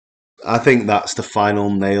I think that's the final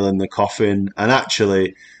nail in the coffin. And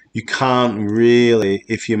actually, you can't really,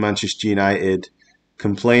 if you're Manchester United,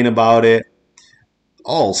 complain about it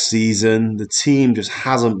all season. The team just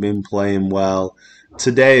hasn't been playing well.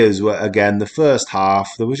 Today, as well, again, the first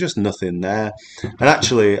half, there was just nothing there. And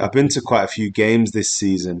actually, I've been to quite a few games this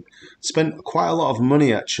season, spent quite a lot of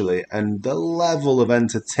money actually, and the level of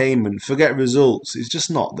entertainment, forget results, is just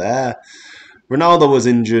not there. Ronaldo was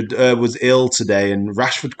injured, was ill today, and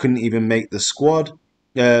Rashford couldn't even make the squad,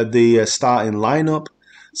 the starting lineup.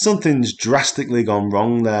 Something's drastically gone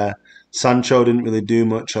wrong there. Sancho didn't really do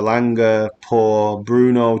much. Alanga, poor.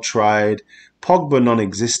 Bruno tried. Pogba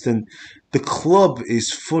non-existent. The club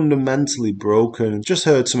is fundamentally broken. Just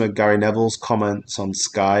heard some of Gary Neville's comments on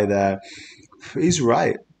Sky there. He's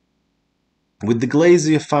right. With the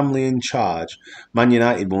Glazier family in charge, Man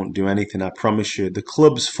United won't do anything, I promise you. The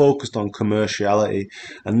club's focused on commerciality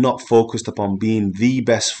and not focused upon being the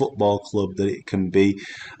best football club that it can be.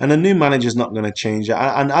 And a new manager's not going to change it.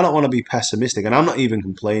 And I don't want to be pessimistic, and I'm not even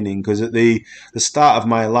complaining, because at the start of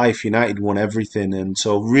my life, United won everything. And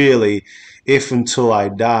so really, if until I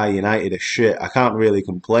die, United are shit, I can't really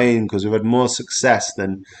complain, because we've had more success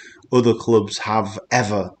than other clubs have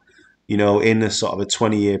ever, in a sort of a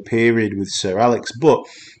 20-year period with Sir Alex. But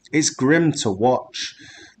it's grim to watch.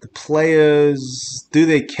 The players, do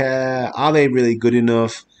they care? Are they really good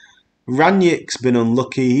enough? Ranić's been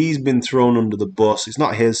unlucky. He's been thrown under the bus. It's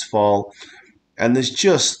not his fault. And there's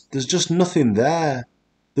just nothing there.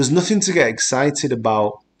 There's nothing to get excited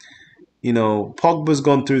about. Pogba's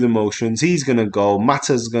gone through the motions. He's going to go.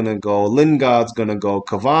 Mata's going to go. Lingard's going to go.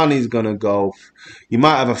 Cavani's going to go. You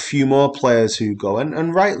might have a few more players who go,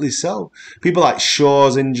 and rightly so. People like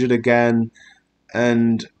Shaw's injured again.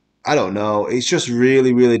 And I don't know. It's just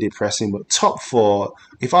really, really depressing. But top four,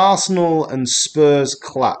 if Arsenal and Spurs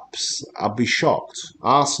collapse, I'd be shocked.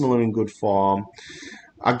 Arsenal are in good form.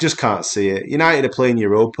 I just can't see it. United are playing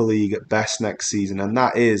Europa League at best next season, and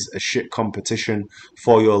that is a shit competition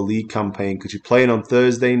for your league campaign, because you're playing on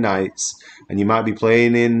Thursday nights and you might be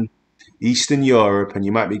playing in Eastern Europe and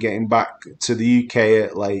you might be getting back to the UK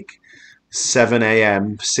at like 7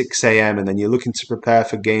 a.m., 6 a.m., and then you're looking to prepare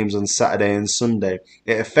for games on Saturday and Sunday.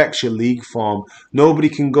 It affects your league form. Nobody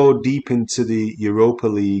can go deep into the Europa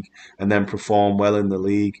League and then perform well in the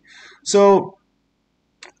league. So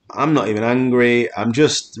I'm not even angry. I'm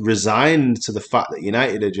just resigned to the fact that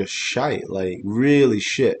United are just shite, like really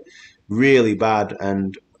shit, really bad.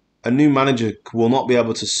 And a new manager will not be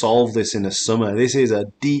able to solve this in the summer. This is a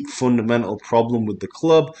deep fundamental problem with the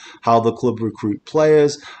club, how the club recruit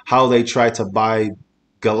players, how they try to buy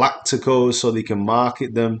Galacticos so they can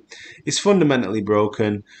market them. It's fundamentally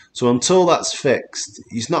broken. So until that's fixed,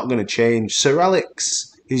 he's not going to change. Sir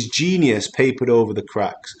Alex, his genius papered over the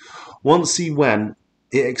cracks. Once he went,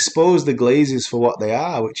 it exposed the Glazers for what they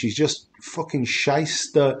are, which is just fucking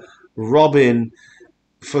shyster, robbing,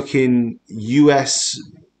 fucking US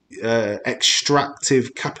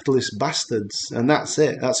extractive capitalist bastards. And that's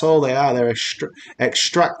it. That's all they are. They're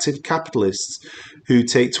extractive capitalists who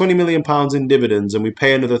take £20 million in dividends, and we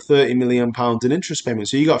pay another £30 million in interest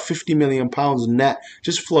payments. So you got £50 million net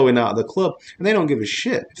just flowing out of the club, and they don't give a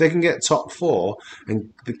shit. If they can get top four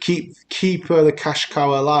and keep the cash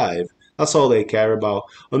cow alive, that's all they care about.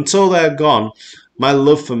 Until they're gone, my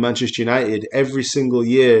love for Manchester United every single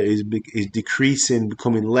year is decreasing,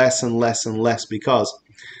 becoming less and less and less, because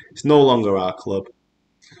it's no longer our club.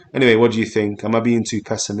 Anyway, what do you think? Am I being too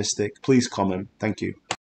pessimistic? Please comment. Thank you.